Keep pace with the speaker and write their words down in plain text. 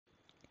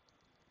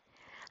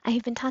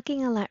I've been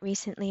talking a lot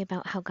recently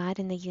about how God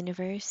in the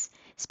universe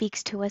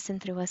speaks to us and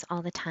through us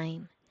all the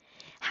time.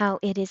 How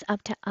it is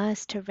up to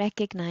us to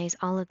recognize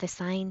all of the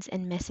signs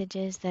and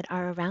messages that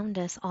are around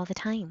us all the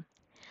time.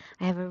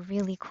 I have a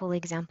really cool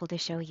example to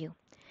show you.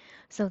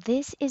 So,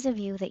 this is a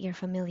view that you're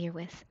familiar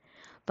with,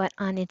 but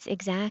on its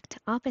exact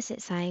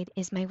opposite side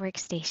is my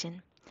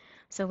workstation.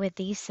 So, with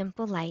these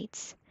simple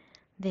lights,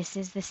 this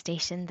is the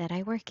station that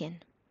I work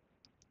in.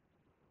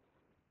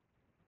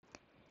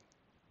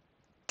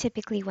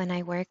 Typically, when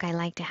I work, I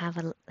like to have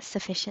a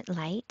sufficient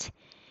light,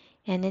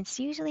 and it's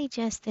usually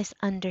just this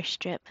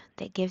understrip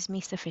that gives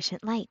me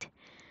sufficient light.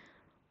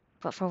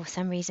 But for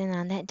some reason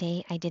on that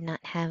day, I did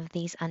not have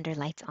these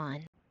underlights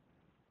on.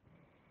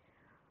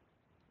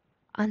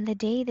 On the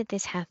day that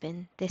this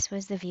happened, this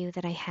was the view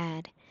that I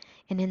had,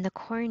 and in the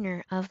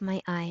corner of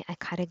my eye, I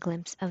caught a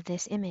glimpse of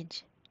this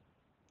image.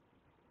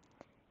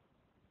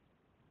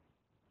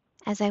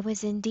 As I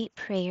was in deep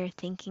prayer,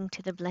 thinking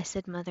to the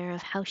Blessed Mother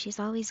of how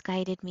she's always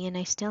guided me, and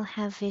I still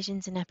have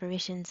visions and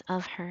apparitions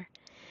of her,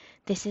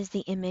 this is the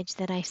image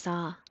that I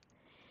saw.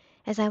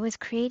 As I was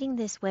creating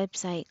this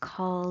website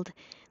called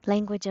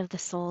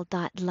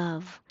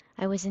languageofthesoul.love,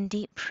 I was in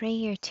deep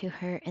prayer to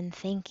her and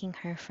thanking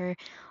her for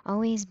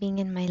always being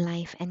in my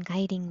life and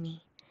guiding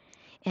me.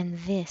 And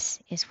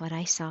this is what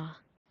I saw.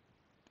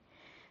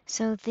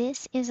 So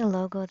this is a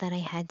logo that I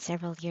had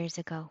several years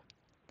ago.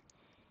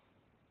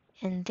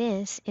 And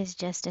this is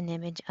just an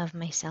image of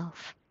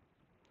myself.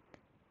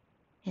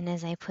 And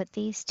as I put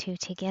these two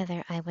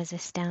together, I was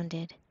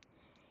astounded.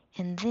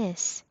 And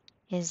this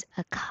is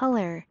a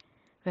color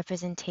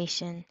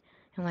representation.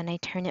 And when I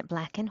turn it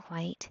black and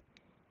white,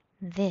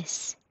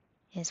 this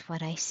is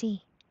what I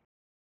see.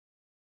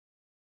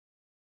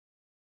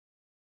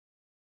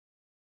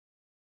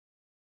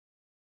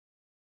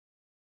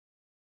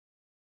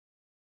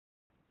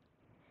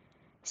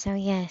 So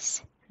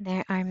yes,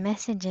 there are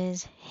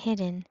messages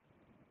hidden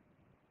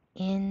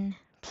in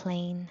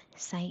plain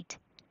sight.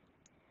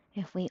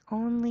 If we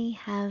only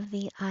have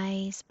the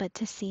eyes but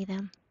to see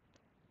them.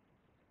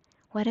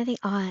 What are the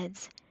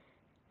odds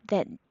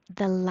that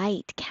the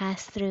light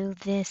cast through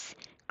this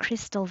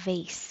crystal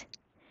vase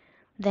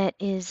that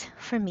is,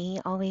 for me,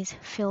 always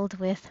filled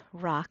with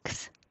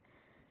rocks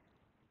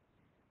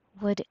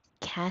would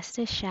cast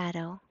a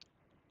shadow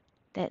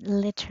that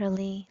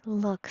literally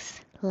looks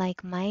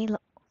like my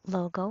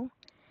logo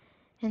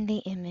and the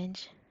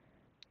image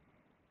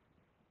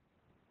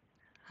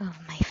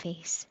of my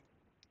face?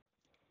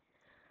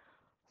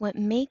 What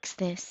makes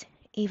this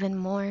even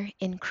more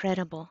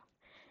incredible,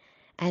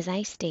 as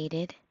I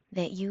stated,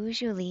 that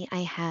usually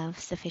I have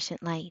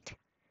sufficient light.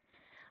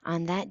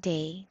 On that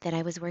day that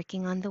I was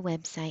working on the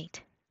website,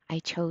 I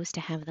chose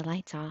to have the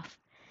lights off,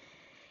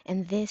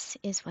 and this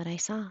is what I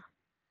saw.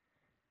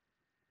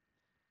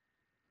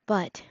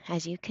 But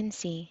as you can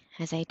see,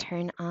 as I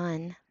turn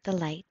on the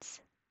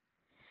lights,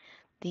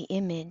 the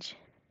image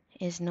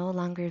is no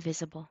longer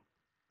visible.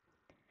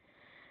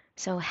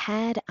 So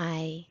had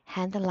I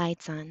had the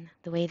lights on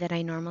the way that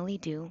I normally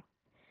do,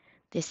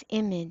 this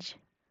image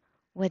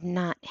would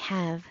not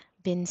have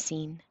been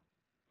seen.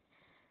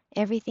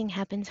 Everything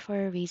happens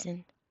for a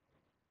reason.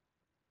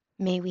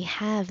 May we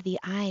have the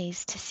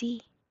eyes to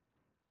see.